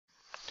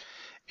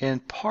In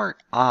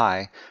part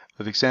I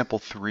of example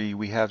 3,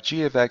 we have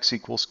g of x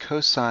equals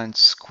cosine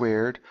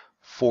squared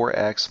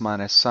 4x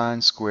minus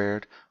sine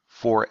squared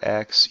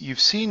 4x. You've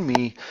seen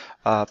me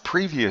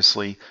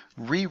previously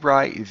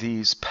rewrite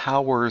these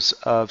powers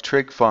of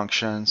trig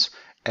functions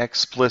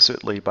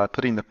explicitly by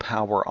putting the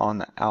power on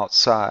the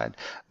outside.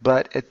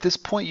 But at this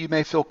point, you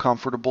may feel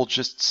comfortable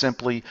just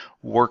simply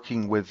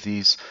working with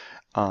these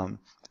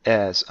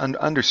as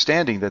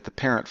understanding that the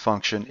parent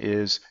function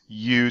is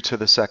u to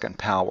the second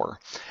power.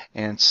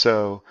 And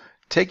so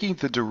taking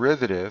the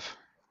derivative,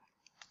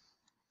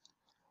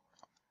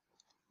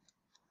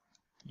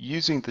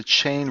 using the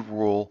chain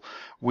rule,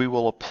 we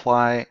will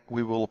apply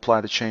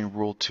the chain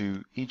rule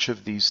to each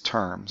of these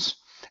terms.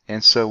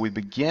 And so we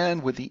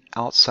begin with the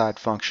outside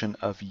function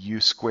of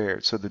u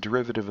squared. So the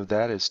derivative of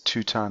that is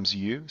 2 times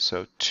u,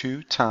 so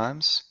 2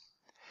 times.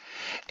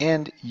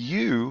 And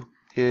u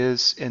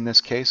is, in this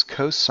case,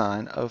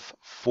 cosine of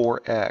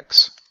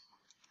 4x.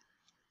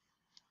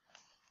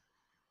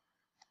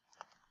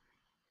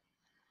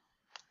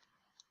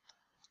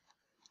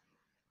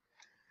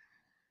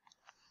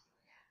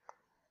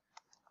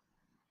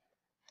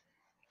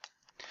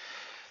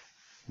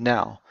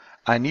 Now,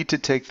 I need to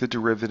take the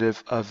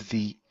derivative of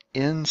the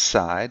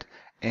inside,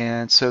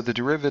 and so the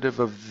derivative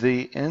of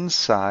the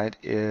inside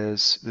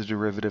is the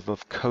derivative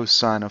of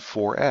cosine of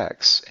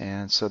 4x,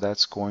 and so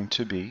that's going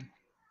to be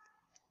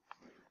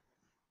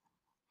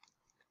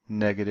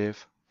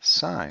negative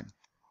sine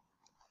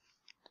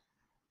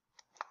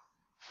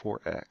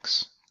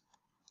 4x.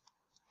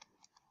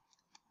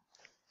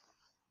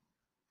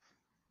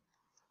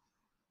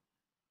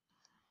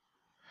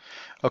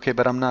 Okay,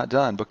 but I'm not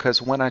done,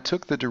 because when I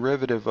took the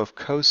derivative of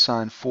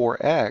cosine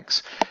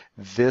 4x,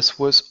 this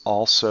was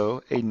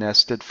also a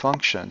nested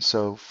function.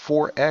 So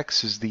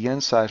 4x is the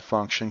inside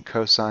function,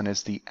 cosine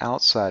is the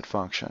outside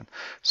function.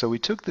 So we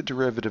took the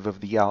derivative of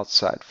the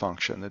outside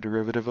function. The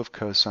derivative of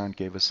cosine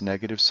gave us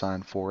negative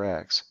sine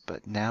 4x.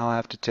 But now I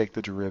have to take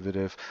the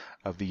derivative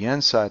of the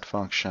inside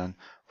function,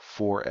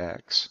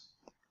 4x.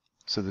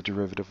 So the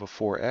derivative of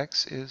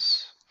 4x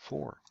is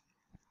 4.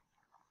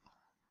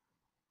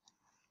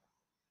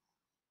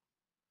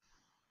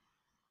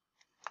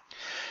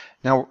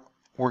 Now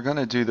we're going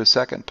to do the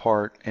second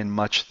part in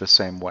much the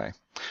same way.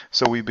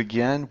 So we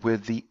begin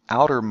with the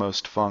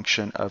outermost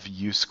function of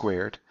u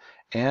squared,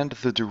 and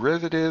the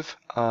derivative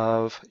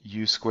of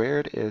u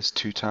squared is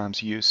 2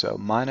 times u, so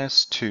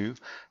minus 2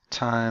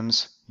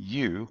 times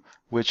u,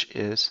 which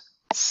is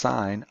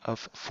sine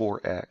of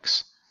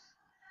 4x.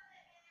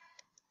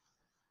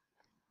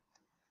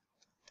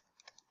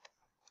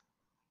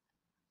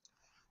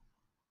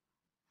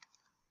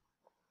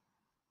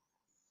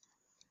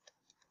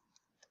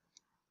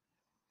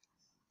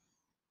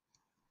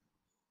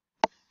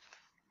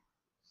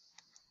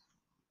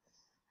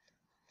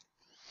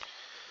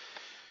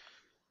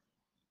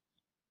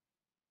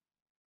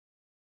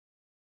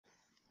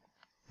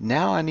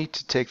 Now I need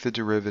to take the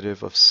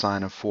derivative of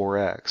sine of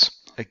 4x.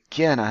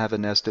 Again, I have a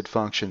nested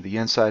function. The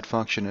inside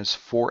function is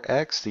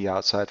 4x. The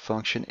outside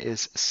function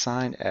is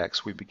sine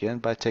x. We begin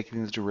by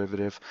taking the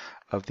derivative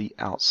of the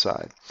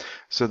outside.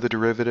 So the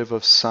derivative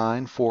of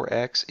sine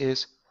 4x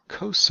is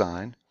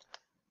cosine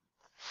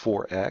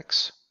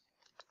 4x.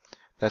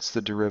 That's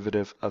the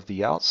derivative of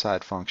the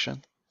outside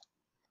function,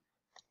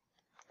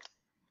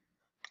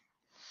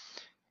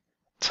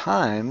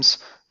 times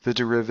the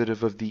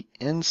derivative of the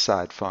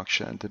inside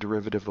function. The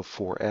derivative of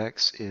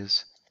 4x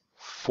is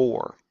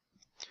 4.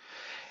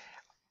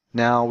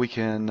 Now we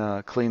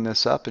can clean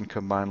this up and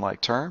combine like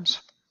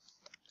terms.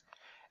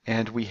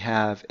 And we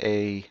have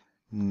a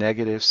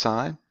negative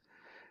sign.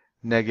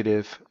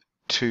 Negative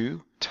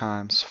 2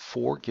 times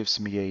 4 gives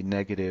me a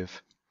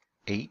negative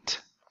 8.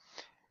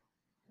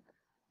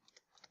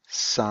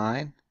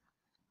 Sine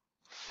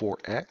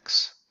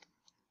 4x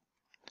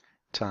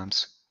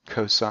times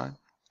cosine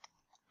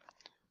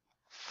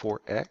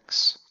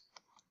 4x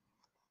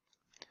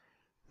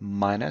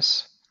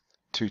minus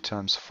 2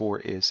 times 4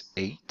 is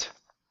 8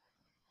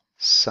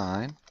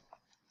 sine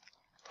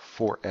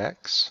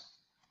 4x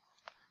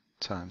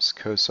times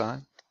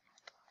cosine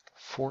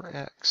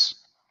 4x.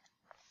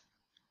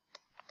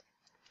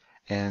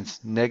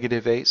 And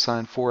negative 8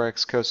 sine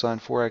 4x cosine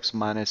 4x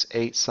minus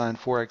 8 sine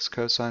 4x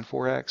cosine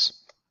 4x,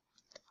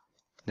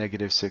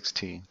 negative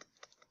 16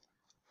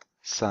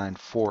 sine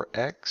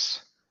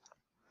 4x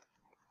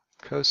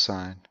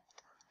cosine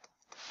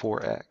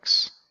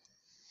 4x.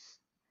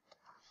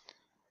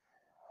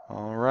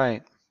 All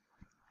right.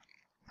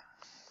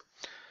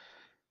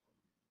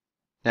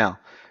 Now,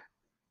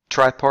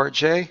 try part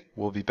J.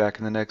 We'll be back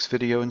in the next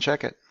video and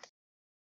check it.